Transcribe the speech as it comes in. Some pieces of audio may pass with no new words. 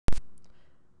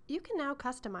You can now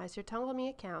customize your TungleMe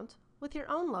account with your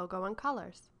own logo and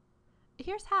colors.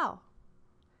 Here's how.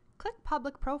 Click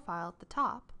Public Profile at the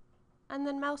top, and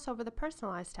then mouse over the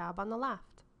Personalize tab on the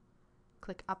left.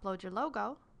 Click Upload your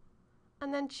logo,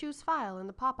 and then choose File in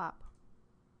the pop-up.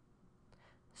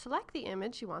 Select the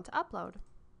image you want to upload,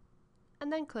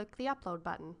 and then click the Upload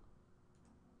button.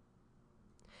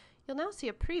 You'll now see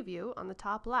a preview on the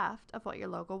top left of what your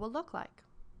logo will look like.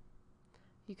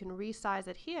 You can resize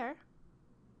it here,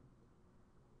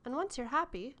 and once you're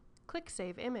happy, click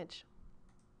Save Image.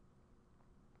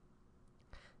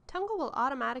 Tungle will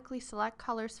automatically select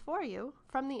colors for you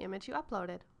from the image you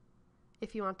uploaded.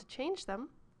 If you want to change them,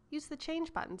 use the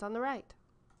Change buttons on the right.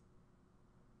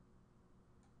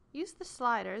 Use the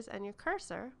sliders and your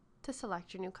cursor to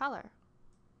select your new color,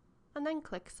 and then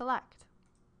click Select.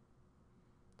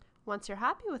 Once you're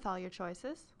happy with all your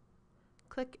choices,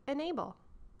 click Enable.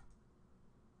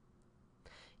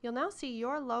 You'll now see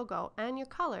your logo and your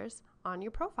colors on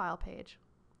your profile page,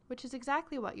 which is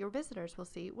exactly what your visitors will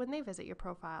see when they visit your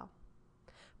profile.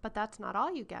 But that's not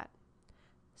all you get.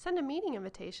 Send a meeting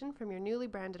invitation from your newly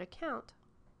branded account,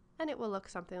 and it will look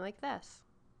something like this.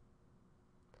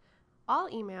 All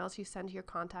emails you send to your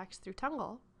contacts through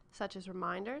Tungle, such as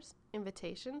reminders,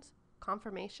 invitations,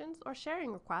 confirmations, or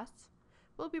sharing requests,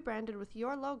 will be branded with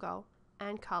your logo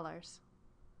and colors.